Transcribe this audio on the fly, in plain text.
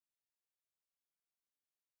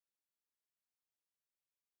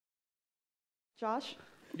Josh?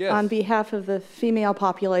 Yes. On behalf of the female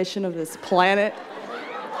population of this planet,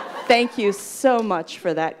 thank you so much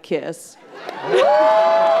for that kiss.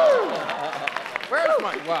 Where's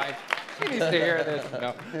my wife? She needs to hear this.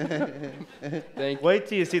 No. Thank you. Wait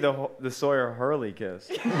till you see the Sawyer Hurley kiss.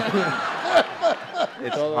 It's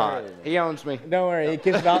hot. He owns me. Don't worry, he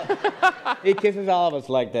kisses all of us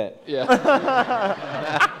like that.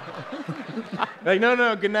 Yeah. Like,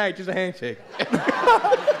 no, good night, just a handshake.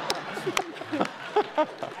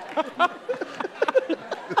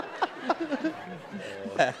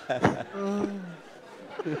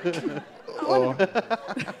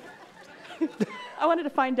 I wanted to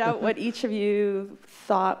find out what each of you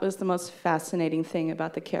thought was the most fascinating thing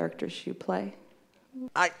about the characters you play.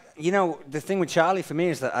 You know, the thing with Charlie for me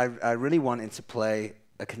is that I really wanted to play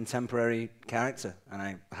a contemporary character, and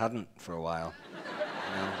I hadn't for a while.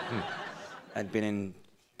 You know? I'd been in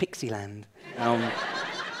Pixieland.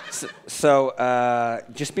 So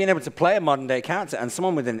just being able to play a modern day character and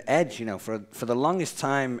someone with an edge, you know, for the longest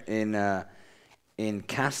time in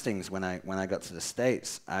castings when I got to the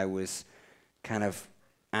States, I was kind of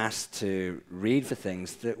asked to read for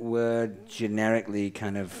things that were generically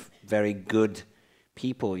kind of very good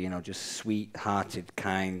people, you know, just sweet-hearted,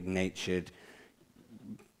 kind-natured,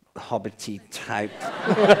 hobbity type,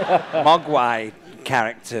 mogwai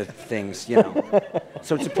character things, you know.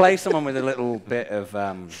 So to play someone with a little bit of,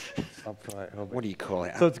 what do you call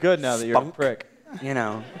it? So it's good now that you're a prick. You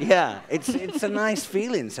know, yeah, it's a nice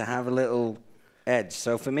feeling to have a little edge.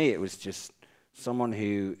 So for me, it was just someone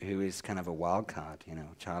who is kind of a wild card, you know.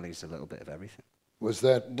 Charlie's a little bit of everything. Was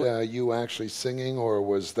that you actually singing, or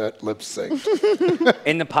was that lip synced?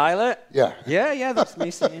 In the pilot? Yeah. Yeah, that's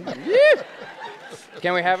me singing.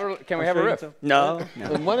 Can we have a riff? No.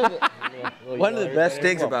 One of the best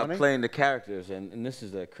things about playing the characters, and this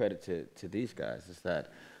is a credit to these guys, is that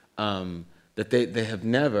that they have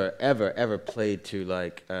never ever played to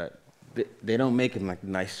like they don't make him like a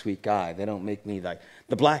nice sweet guy. They don't make me like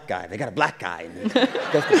the black guy. They got a black guy and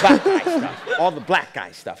does the black guy stuff, all the black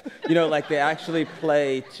guy stuff. You know, like they actually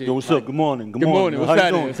play to. Yo, what's up? Good morning. Good morning. What's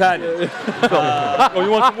happening? What's happening? Oh,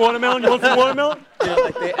 you want some watermelon? You want some watermelon? You know,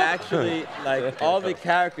 like they actually, like all the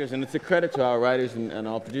characters, and it's a credit to our writers and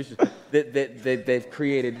all producers, they've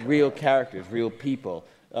created real characters, real people,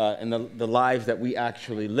 and the lives that we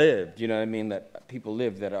actually lived, you know what I mean, that people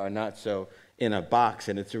live that are not so in a box,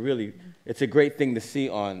 and it's a great thing to see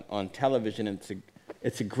on television, and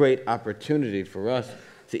it's a great opportunity for us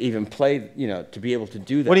to even play, you know, to be able to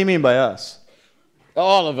do that. What do you mean by us?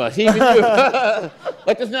 All of us, even you.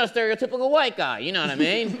 Like, there's no stereotypical white guy, you know what I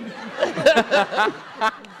mean?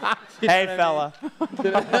 Hey, fella.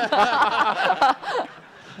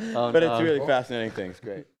 But it's a really fascinating thing. It's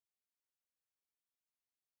great.